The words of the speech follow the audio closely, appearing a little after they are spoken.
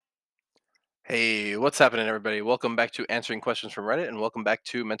Hey, what's happening, everybody? Welcome back to Answering Questions from Reddit, and welcome back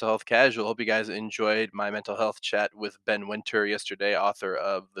to Mental Health Casual. Hope you guys enjoyed my mental health chat with Ben Winter yesterday, author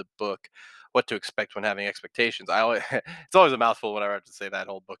of the book "What to Expect When Having Expectations." I always, it's always a mouthful whenever I have to say that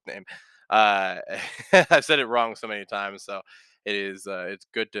whole book name. Uh, I've said it wrong so many times, so it's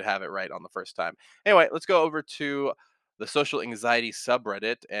good to have it right on the first time. Anyway, let's go over to the social anxiety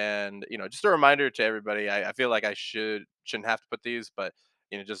subreddit, and just a reminder to everybody. I feel like I shouldn't have to put these, but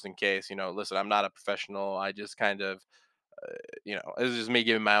just in case, listen, I'm not a professional. I just kind of, it's just me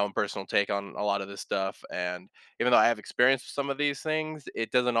giving my own personal take on a lot of this stuff. And even though I have experience with some of these things,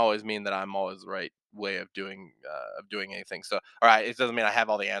 it doesn't always mean that I'm always the right way of doing anything. So, all right, it doesn't mean I have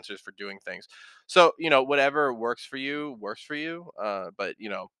all the answers for doing things. So, whatever works for you works for you. But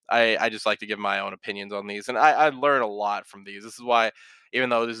I just like to give my own opinions on these, and I learn a lot from these. This is why, even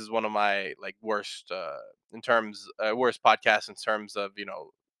though this is one of my like worst podcasts in terms of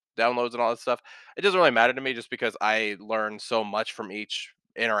downloads and all that stuff, it doesn't really matter to me just because I learn so much from each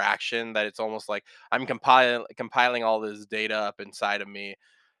interaction that it's almost like I'm compiling all this data up inside of me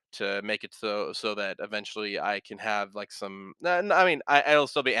to make it so that eventually I can have like some. I mean, it'll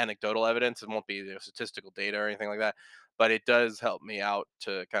still be anecdotal evidence. It won't be statistical data or anything like that, but it does help me out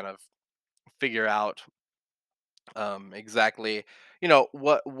to kind of figure out exactly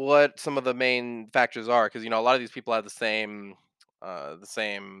what some of the main factors are, because a lot of these people have the same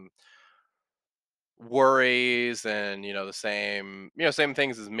worries, and the same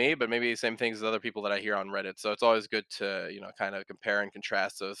things as me, but maybe the same things as other people that I hear on Reddit. So it's always good to kind of compare and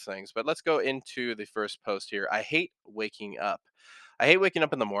contrast those things. But let's go into the first post here. I hate waking up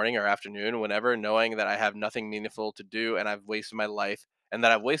in the morning or afternoon whenever, knowing that I have nothing meaningful to do, and I've wasted my life and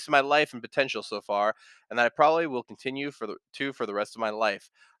potential so far, and that I probably will continue for the rest of my life.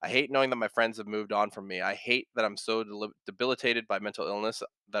 I hate knowing that my friends have moved on from me. I hate that I'm so debilitated by mental illness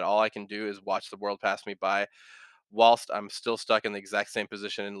that all I can do is watch the world pass me by, whilst I'm still stuck in the exact same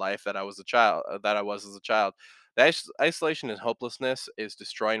position in life that I was as a child. The isolation and hopelessness is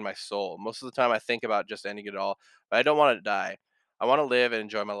destroying my soul. Most of the time, I think about just ending it all, but I don't want to die. I want to live and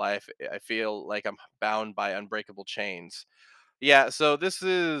enjoy my life. I feel like I'm bound by unbreakable chains. Yeah, so this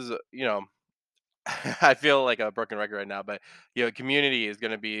is, I feel like a broken record right now, but community is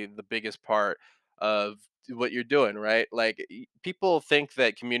going to be the biggest part of what you're doing, right? Like, people think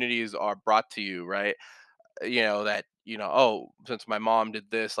that communities are brought to you, right? That oh, since my mom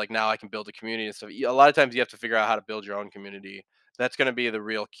did this, like, now I can build a community and stuff. A lot of times you have to figure out how to build your own community. That's going to be the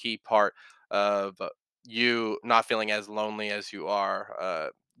real key part of you not feeling as lonely as you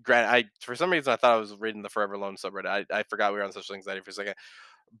are. Grant, I for some reason I thought I was reading the Forever Alone subreddit. I forgot we were on social anxiety for a second.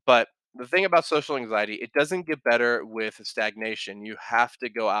 But the thing about social anxiety, it doesn't get better with stagnation. You have to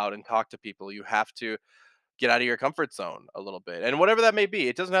go out and talk to people. You have to get out of your comfort zone a little bit, and whatever that may be.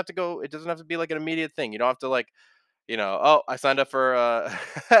 It doesn't have to be like an immediate thing. You don't have to, like, oh, I signed up for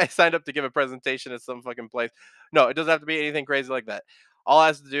I signed up to give a presentation at some fucking place. No, it doesn't have to be anything crazy like that. All it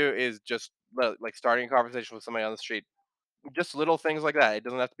has to do is just like starting a conversation with somebody on the street. Just little things like that. It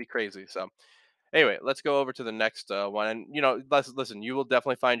doesn't have to be crazy. So anyway, let's go over to the next one. And listen, you will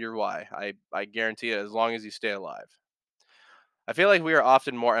definitely find your why. I guarantee it, as long as you stay alive. I feel like we are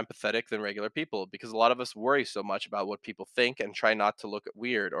often more empathetic than regular people because a lot of us worry so much about what people think and try not to look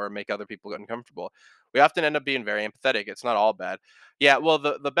weird or make other people uncomfortable. We often end up being very empathetic. It's not all bad. Yeah, well,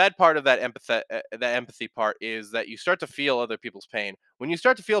 the bad part of that empathy part is that you start to feel other people's pain. When you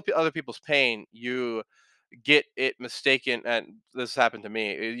start to feel other people's pain, you get it mistaken, and this happened to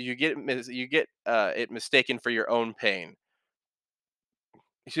me. You get it mistaken for your own pain.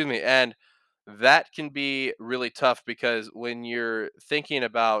 Excuse me, and that can be really tough because when you're thinking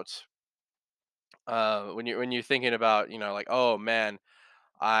about, like, oh man,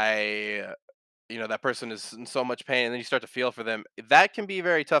 I that person is in so much pain, and then you start to feel for them. That can be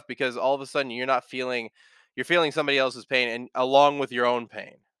very tough because all of a sudden you're feeling somebody else's pain, and along with your own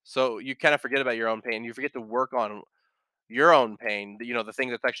pain. So you kind of forget about your own pain. You forget to work on your own pain, the thing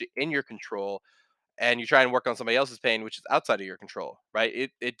that's actually in your control, and you try and work on somebody else's pain, which is outside of your control, right?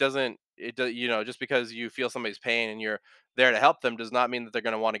 It doesn't it do, just because you feel somebody's pain and you're there to help them does not mean that they're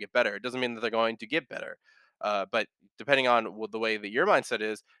going to want to get better. It doesn't mean that they're going to get better. But depending on the way that your mindset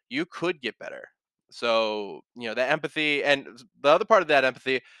is, you could get better. So that empathy, and the other part of that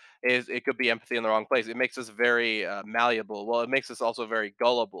empathy is it could be empathy in the wrong place. It makes us very malleable. Well, it makes us also very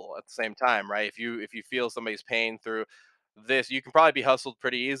gullible at the same time, right? If you feel somebody's pain through this, you can probably be hustled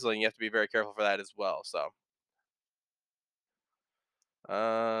pretty easily, and you have to be very careful for that as well. So,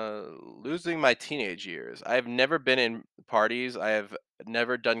 losing my teenage years. I've never been in parties. I have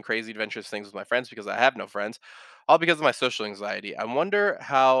never done crazy adventurous things with my friends because I have no friends. all because of my social anxiety. I wonder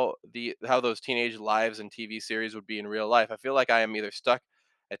how those teenage lives and TV series would be in real life. I feel like I am either stuck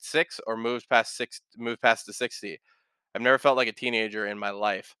at 6 or moved past the 60. I've never felt like a teenager in my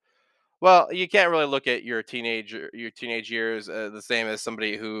life. Well, you can't really look at your teenage years the same as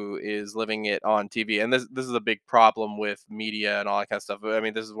somebody who is living it on TV. And this is a big problem with media and all that kind of stuff. I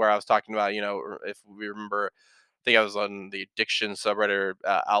mean, this is where I was talking about, if we remember, I think I was on the addiction subreddit,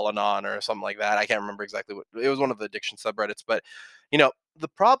 Al-Anon or something like that. I can't remember exactly what it was, one of the addiction subreddits. But the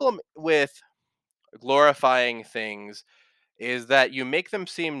problem with glorifying things is that you make them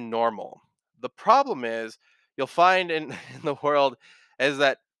seem normal. The problem is you'll find in, in the world is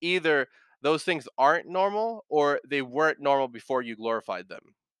that either those things aren't normal or they weren't normal before you glorified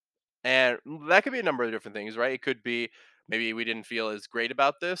them. And that could be a number of different things, right? It could be maybe we didn't feel as great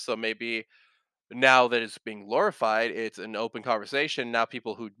about this. So maybe now that it's being glorified, it's an open conversation. Now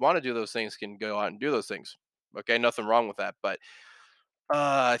people who want to do those things can go out and do those things. Okay, nothing wrong with that. But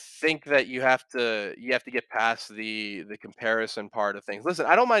I think that you have to get past the comparison part of things. Listen,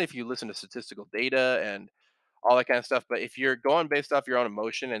 I don't mind if you listen to statistical data and all that kind of stuff, but if you're going based off your own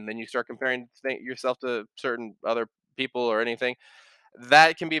emotion and then you start comparing yourself to certain other people or anything,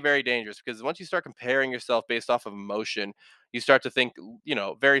 that can be very dangerous because once you start comparing yourself based off of emotion, you start to think,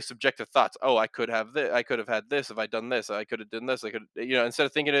 very subjective thoughts. Oh, I could have this. I could have had this if I done this. I could have done this. I could, instead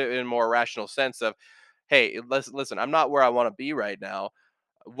of thinking it in a more rational sense of, hey, listen, I'm not where I want to be right now.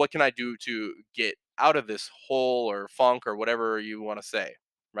 What can I do to get out of this hole or funk or whatever you want to say,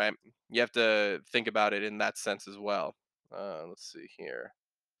 right? You have to think about it in that sense as well. Let's see here.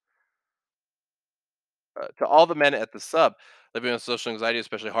 To all the men at the sub, living with social anxiety is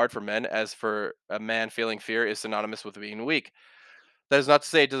especially hard for men, as for a man feeling fear is synonymous with being weak. That is not to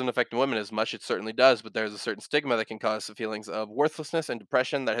say it doesn't affect women as much, it certainly does, but there's a certain stigma that can cause the feelings of worthlessness and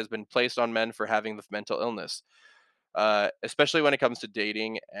depression that has been placed on men for having the mental illness. Especially when it comes to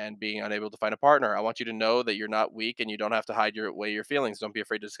dating and being unable to find a partner. I want you to know that you're not weak and you don't have to hide your feelings. Don't be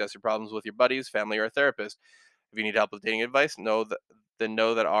afraid to discuss your problems with your buddies, family, or a therapist. If you need help with dating advice, know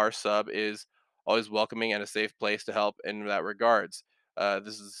that our sub is always welcoming and a safe place to help in that regards.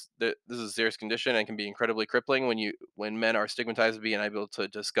 This is a serious condition and can be incredibly crippling when men are stigmatized as being unable to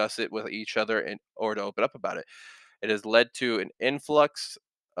discuss it with each other and or to open up about it. It has led to an influx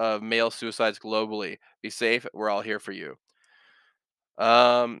of male suicides globally. Be safe. We're all here for you.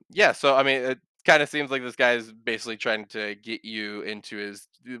 Yeah. So I mean, it kind of seems like this guy is basically trying to get you into his.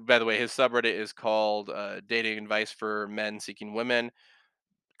 By the way, his subreddit is called "Dating Advice for Men Seeking Women."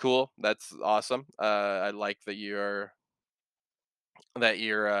 Cool. That's awesome. I like that you're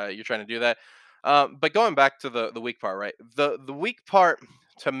trying to do that. But going back to the weak part, right? The weak part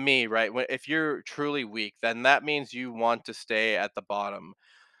to me, right? If you're truly weak, then that means you want to stay at the bottom.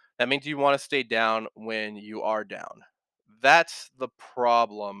 That means you want to stay down when you are down. That's the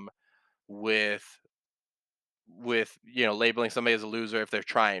problem with labeling somebody as a loser if they're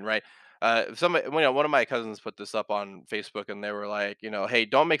trying, right? Somebody, one of my cousins put this up on Facebook, and they were like, hey,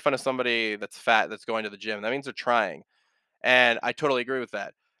 don't make fun of somebody that's fat that's going to the gym. That means they're trying, and I totally agree with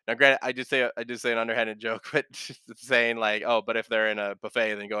that. Now, granted, I did say an underhanded joke, but just saying like, oh, but if they're in a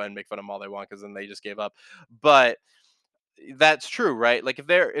buffet, then go ahead and make fun of them all they want because then they just gave up. But that's true, right? Like if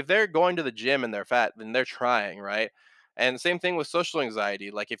they're going to the gym and they're fat, then they're trying, right? And same thing with social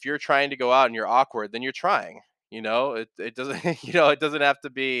anxiety. Like if you're trying to go out and you're awkward, then you're trying. It doesn't it doesn't have to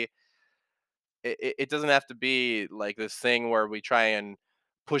be it doesn't have to be like this thing where we try and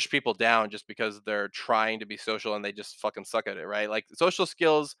push people down just because they're trying to be social and they just fucking suck at it, right? Like social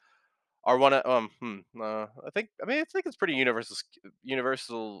skills are one of I think it's pretty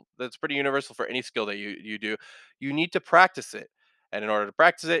universal. That's pretty universal for any skill that you do. You need to practice it, and in order to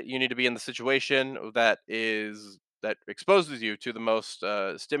practice it, you need to be in the situation that exposes you to the most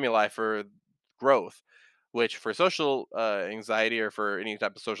stimuli for growth. Which for social anxiety or for any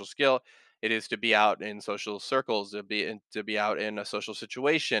type of social skill, it is to be out in social circles, to be out in a social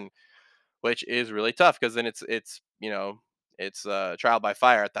situation, which is really tough because then it's trial by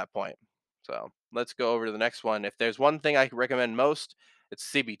fire at that point. So let's go over to the next one. If there's one thing I recommend most,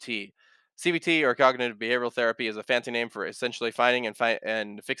 it's CBT. CBT, or cognitive behavioral therapy, is a fancy name for essentially finding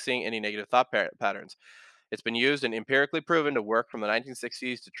and fixing any negative thought patterns. It's been used and empirically proven to work from the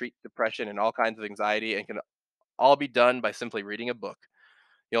 1960s to treat depression and all kinds of anxiety, and can all be done by simply reading a book.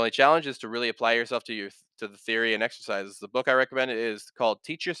 The only challenge is to really apply yourself to the theory and exercises. The book I recommend is called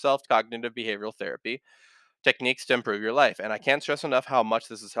 "Teach Yourself Cognitive Behavioral Therapy: Techniques to Improve Your Life." And I can't stress enough how much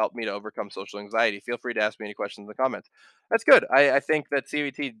this has helped me to overcome social anxiety. Feel free to ask me any questions in the comments. That's good. I think that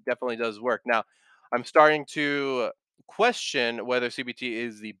CBT definitely does work. Now, I'm starting to question whether CBT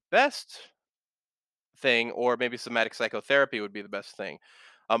is the best thing, or maybe somatic psychotherapy would be the best thing.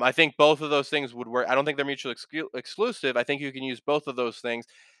 I think both of those things would work. I don't think they're mutually exclusive. I think you can use both of those things,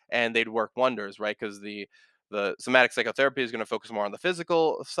 and they'd work wonders, right? Because the somatic psychotherapy is going to focus more on the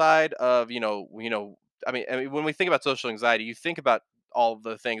physical side of I mean, when we think about social anxiety, you think about all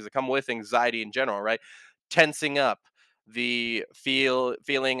the things that come with anxiety in general, right? Tensing up, the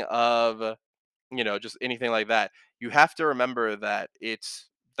feeling of just anything like that. You have to remember that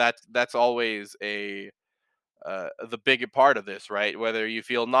that's always a the big part of this, right? Whether you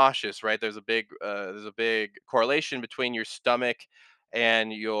feel nauseous, right? There's a big correlation between your stomach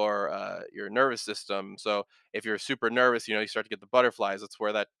and your nervous system. So if you're super nervous, you start to get the butterflies. That's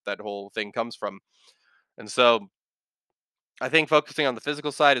where that whole thing comes from. And so I think focusing on the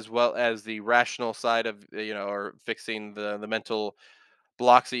physical side as well as the rational side of or fixing the mental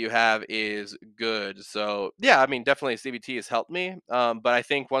blocks that you have is good. So yeah, I mean, definitely CBT has helped me. But I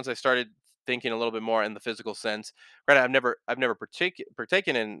think once I started thinking a little bit more in the physical sense, granted, I've never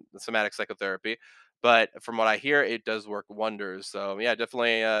partaken in somatic psychotherapy, but from what I hear, it does work wonders. So yeah,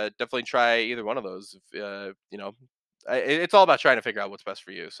 definitely try either one of those. If, it's all about trying to figure out what's best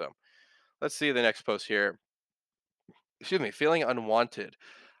for you. So let's see the next post here. Excuse me, feeling unwanted.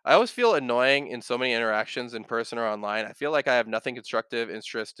 I always feel annoying in so many interactions in person or online. I feel like I have nothing constructive,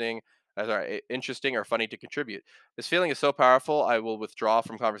 interesting or funny to contribute. This feeling is so powerful, I will withdraw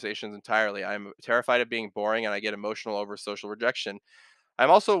from conversations entirely. I'm terrified of being boring and I get emotional over social rejection. I'm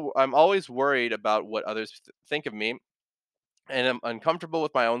always worried about what others think of me and I'm uncomfortable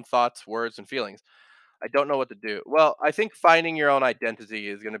with my own thoughts, words and feelings. I don't know what to do. Well, I think finding your own identity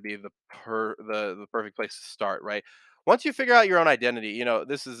is going to be the perfect place to start, right? Once you figure out your own identity,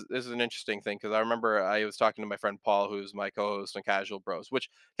 this is an interesting thing because I remember I was talking to my friend Paul, who's my co-host on Casual Bros, which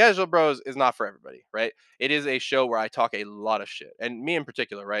Casual Bros is not for everybody, right? It is a show where I talk a lot of shit, and me in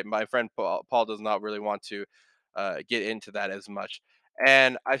particular, right? My friend Paul does not really want to get into that as much.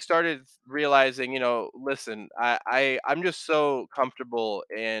 And I started realizing, listen, I'm just so comfortable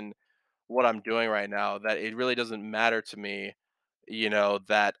in what I'm doing right now that it really doesn't matter to me,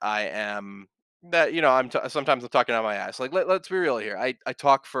 that sometimes I'm talking out my ass. Like let's be real here. I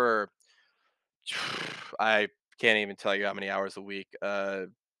talk for I can't even tell you how many hours a week.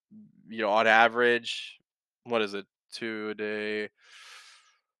 On average, what is it? 2 a day.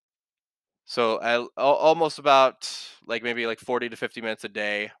 So almost about like maybe like 40 to 50 minutes a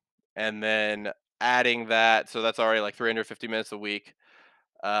day, and then adding that, so that's already like 350 minutes a week.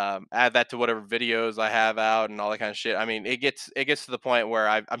 Add that to whatever videos I have out and all that kind of shit. I mean, it gets to the point where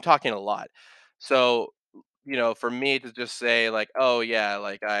I'm talking a lot. So, for me to just say like, oh yeah,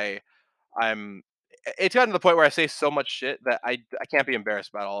 like I'm it's gotten to the point where I say so much shit that I can't be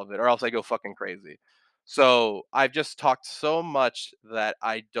embarrassed about all of it, or else I go fucking crazy. So I've just talked so much that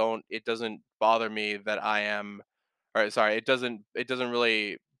it doesn't bother me that I am, or sorry, it doesn't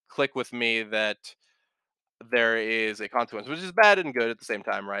really click with me that there is a consequence, which is bad and good at the same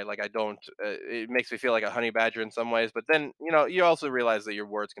time, right? Like I don't, it makes me feel like a honey badger in some ways, but then you also realize that your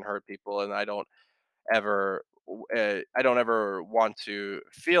words can hurt people, and I don't ever want to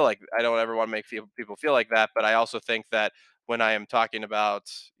feel like I don't ever want to make people feel like that. But I also think that when I am talking about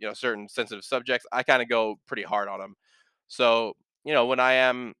certain sensitive subjects, I kind of go pretty hard on them. So when I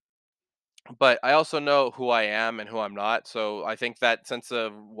am but I also know who I am and who I'm not. So I think that sense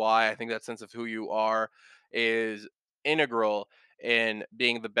of who you are is integral in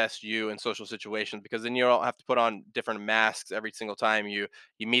being the best you in social situations, because then you don't have to put on different masks every single time you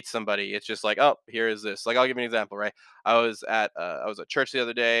meet somebody. It's just like, oh, here is this. Like I'll give you an example, right? I was at church the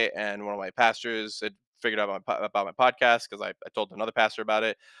other day, and one of my pastors had figured out about my podcast because I told another pastor about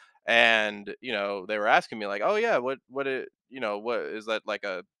it, and they were asking me like, oh yeah, what is that like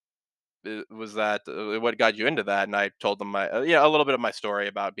a was that what got you into that? And I told them a little bit of my story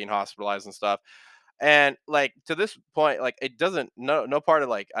about being hospitalized and stuff. And like to this point, like it doesn't no part of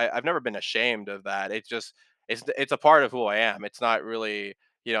like I've never been ashamed of that. It's a part of who I am. It's not really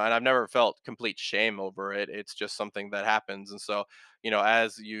and I've never felt complete shame over it. It's just something that happens. And so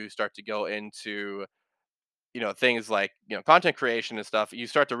as you start to go into things like content creation and stuff, you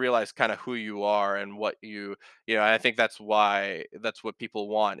start to realize kind of who you are and what and I think that's what people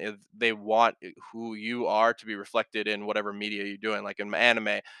want, is they want who you are to be reflected in whatever media you're doing, like in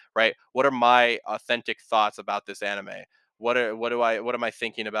anime, right? What are my authentic thoughts about this anime? What am I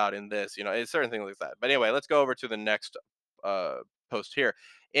thinking about in this? It's certain things like that. But anyway, let's go over to the next uh post here.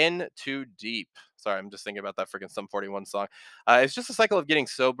 In Too Deep. Sorry, I'm just thinking about that freaking Sum 41 song. It's just a cycle of getting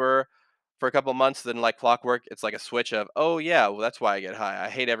sober for a couple of months, then like clockwork, it's like a switch of, oh yeah, well that's why I get high. I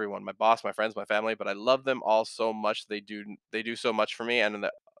hate everyone, my boss, my friends, my family, but I love them all so much. They do so much for me, and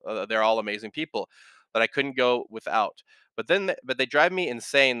they're all amazing people. that I couldn't go without. But they drive me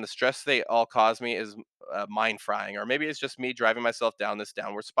insane. The stress they all cause me is mind frying, or maybe it's just me driving myself down this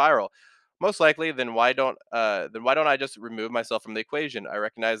downward spiral. Most likely, then why don't I just remove myself from the equation? I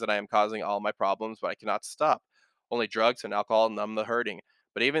recognize that I am causing all my problems, but I cannot stop. Only drugs and alcohol numb the hurting,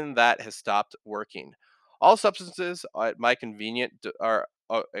 but even that has stopped working. All substances at my convenient are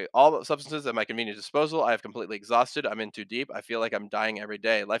all substances at my convenient disposal. I have completely exhausted. I'm in too deep. I feel like I'm dying every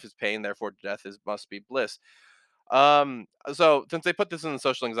day. Life is pain, therefore death is must be bliss. So since they put this in the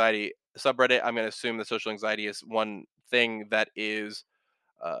social anxiety subreddit, I'm going to assume that social anxiety is one thing that is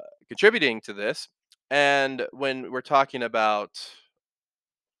uh, contributing to this. And when we're talking about,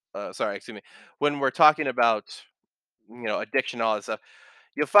 sorry, excuse me, when we're talking about, addiction, all this stuff,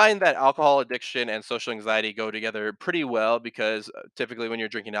 you'll find that alcohol addiction and social anxiety go together pretty well because typically when you're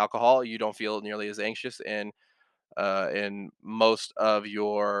drinking alcohol, you don't feel nearly as anxious in most of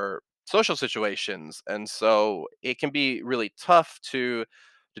your social situations, and so it can be really tough to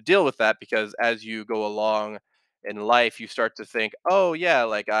deal with that because as you go along in life, you start to think, oh yeah,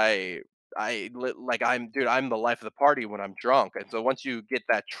 like like I'm the life of the party when I'm drunk, and so once you get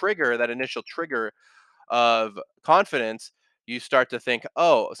that trigger, that initial trigger of confidence, you start to think,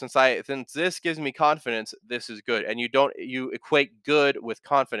 oh, since this gives me confidence, this is good, and you equate good with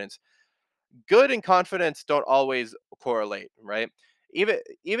confidence. Good and confidence don't always correlate, right?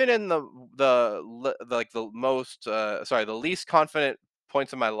 Even in like the most sorry, the least confident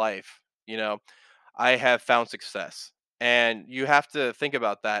points in my life, I have found success. And you have to think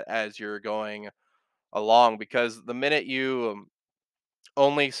about that as you're going along, because the minute you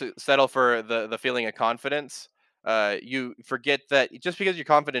only settle for the feeling of confidence, you forget that just because you're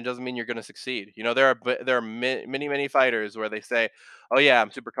confident doesn't mean you're going to succeed. There are many fighters where they say, "Oh yeah,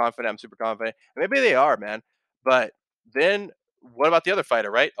 I'm super confident. I'm super confident." And maybe they are, man. But then what about the other fighter,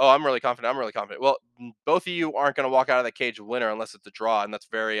 right? Oh, I'm really confident. I'm really confident. Well, both of you aren't going to walk out of the cage a winner unless it's a draw, and that's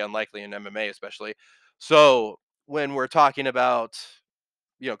very unlikely in MMA, especially. So when we're talking about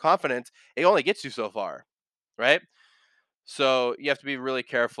confidence, it only gets you so far, right? So you have to be really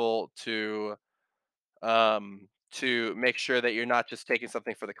careful to make sure that you're not just taking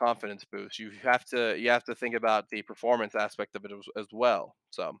something for the confidence boost. You have to think about the performance aspect of it as well.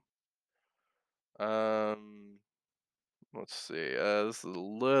 So um let's see. This is a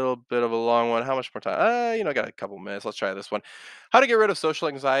little bit of a long one. How much more time? I got a couple minutes. Let's try this one. How to get rid of social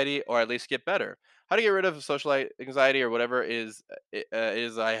anxiety, or at least get better. How to get rid of social anxiety or whatever is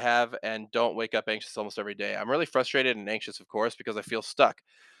I have, and don't wake up anxious almost every day. I'm really frustrated and anxious, of course, because I feel stuck.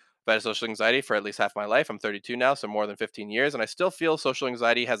 I've had social anxiety for at least half my life. I'm 32 now, so more than 15 years, and I still feel social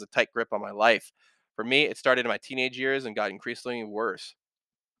anxiety has a tight grip on my life. For me, it started in my teenage years and got increasingly worse.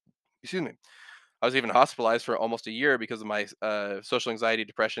 Excuse me. I was even hospitalized for almost a year because of my social anxiety,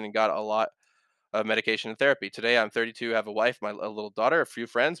 depression, and got a lot of medication and therapy. Today, I'm 32, have a wife, a little daughter, a few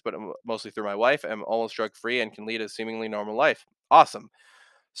friends, but mostly through my wife. I'm almost drug free and can lead a seemingly normal life. Awesome.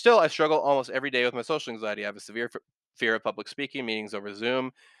 Still, I struggle almost every day with my social anxiety. I have a severe fear of public speaking, meetings over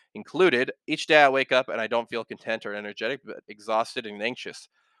Zoom included. Each day I wake up and I don't feel content or energetic, but exhausted and anxious.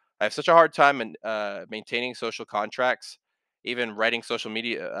 I have such a hard time in maintaining social contracts. Even writing social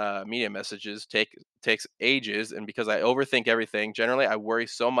media messages takes ages, and because I overthink everything, generally I worry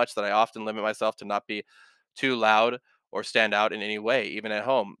so much that I often limit myself to not be too loud or stand out in any way, even at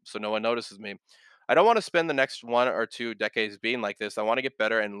home, so no one notices me. I don't want to spend the next 1 or 2 decades being like this. I want to get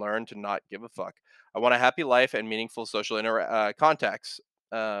better and learn to not give a fuck. I want a happy life and meaningful social contacts.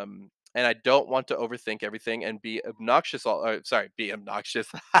 And I don't want to overthink everything and be obnoxious. Sorry, be obnoxious.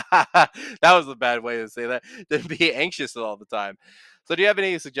 That was a bad way to say that. To be anxious all the time. So, do you have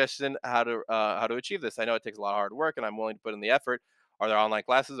any suggestion how to achieve this? I know it takes a lot of hard work, and I'm willing to put in the effort. Are there online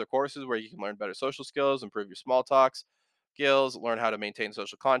classes or courses where you can learn better social skills, improve your small talks skills, learn how to maintain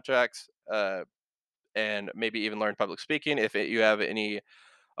social contacts, and maybe even learn public speaking? If you have any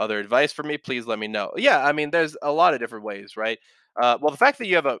other advice for me, please let me know. Yeah, I mean, there's a lot of different ways, right? Well, the fact that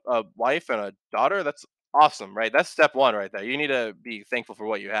you have a wife and a daughter, that's awesome, right? That's step one right there. You need to be thankful for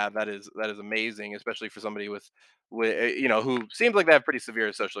what you have. That is amazing, especially for somebody with who seems like they have pretty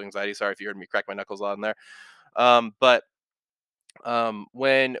severe social anxiety. Sorry if you heard me crack my knuckles on there. But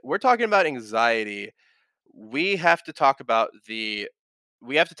when we're talking about anxiety, we have to talk about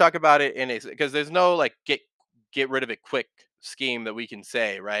it in a, because there's no like get rid of it quick scheme that we can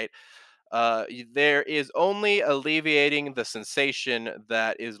say, right? There is only alleviating the sensation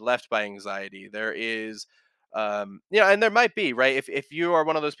that is left by anxiety. There is, and there might be, right? If you are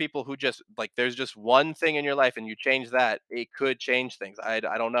one of those people who just like, there's just one thing in your life and you change that, it could change things. I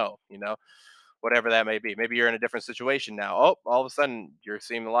don't know, whatever that may be. Maybe you're in a different situation now. Oh, all of a sudden you're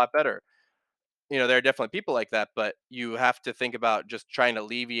seeming a lot better. there are definitely people like that, but you have to think about just trying to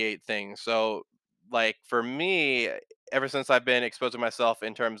alleviate things. So, like for me, ever since I've been exposing myself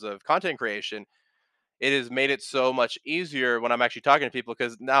in terms of content creation, it has made it so much easier when I'm actually talking to people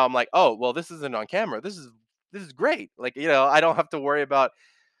because now I'm like, oh, well, this isn't on camera. This is great. Like, I don't have to worry about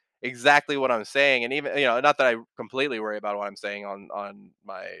exactly what I'm saying, and even not that I completely worry about what I'm saying on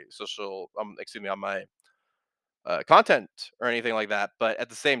my social, excuse me, on my content or anything like that. But at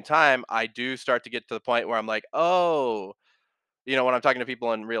the same time, I do start to get to the point where I'm like, oh, when I'm talking to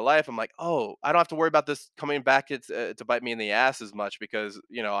people in real life, I'm like, oh, I don't have to worry about this coming back to bite me in the ass as much because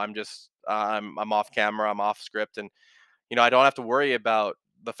I'm just I'm off camera, I'm off script, and I don't have to worry about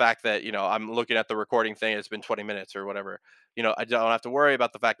the fact that I'm looking at the recording thing. It's been 20 minutes or whatever. I don't have to worry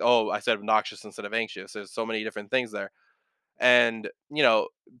about the fact, oh, I said obnoxious instead of anxious. There's so many different things there, and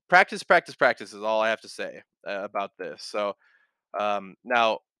practice, practice, practice is all I have to say about this. So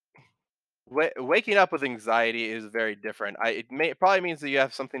now, waking up with anxiety is very different. It probably means that you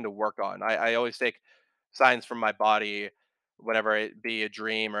have something to work on. I always take signs from my body, whenever it be a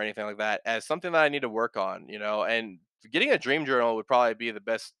dream or anything like that, as something that I need to work on. And getting a dream journal would probably be the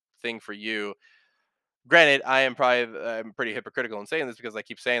best thing for you. Granted, I'm pretty hypocritical in saying this because I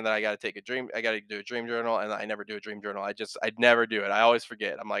keep saying that I got to do a dream journal, and I never do a dream journal. I never do it. I always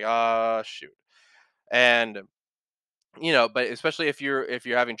forget. I'm like, oh shoot, and but especially if you're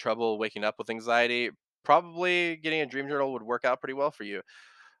having trouble waking up with anxiety, probably getting a dream journal would work out pretty well for you.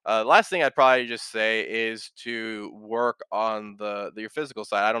 Last thing I'd probably just say is to work on your physical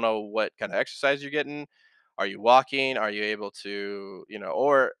side. I don't know what kind of exercise you're getting. Are you walking? Are you able to,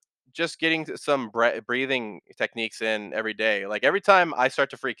 or just getting some breathing techniques in every day? Like every time I start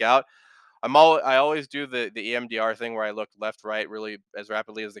to freak out, I always do the EMDR thing where I look left, right, really as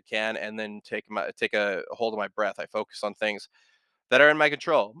rapidly as I can, and then take a hold of my breath. I focus on things that are in my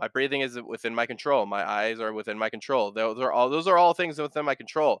control. My breathing is within my control. My eyes are within my control. Those are all things within my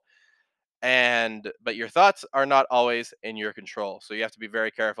control. But your thoughts are not always in your control, so you have to be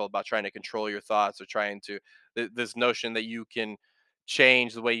very careful about trying to control your thoughts or trying to this notion that you can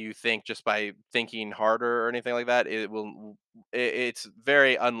change the way you think just by thinking harder or anything like that. It's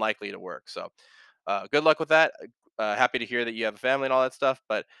very unlikely to work. So good luck with that. Happy to hear that you have a family and all that stuff.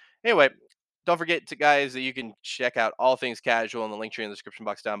 But anyway, don't forget to guys that you can check out all things casual in the link tree in the description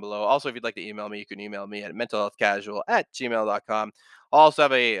box down below. Also, if you'd like to email me, you can email me at mentalhealthcasual@gmail.com. I'll also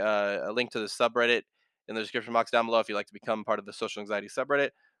have a link to the subreddit in the description box down below if you'd like to become part of the social anxiety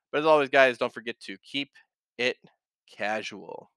subreddit. But as always, guys, don't forget to keep it casual.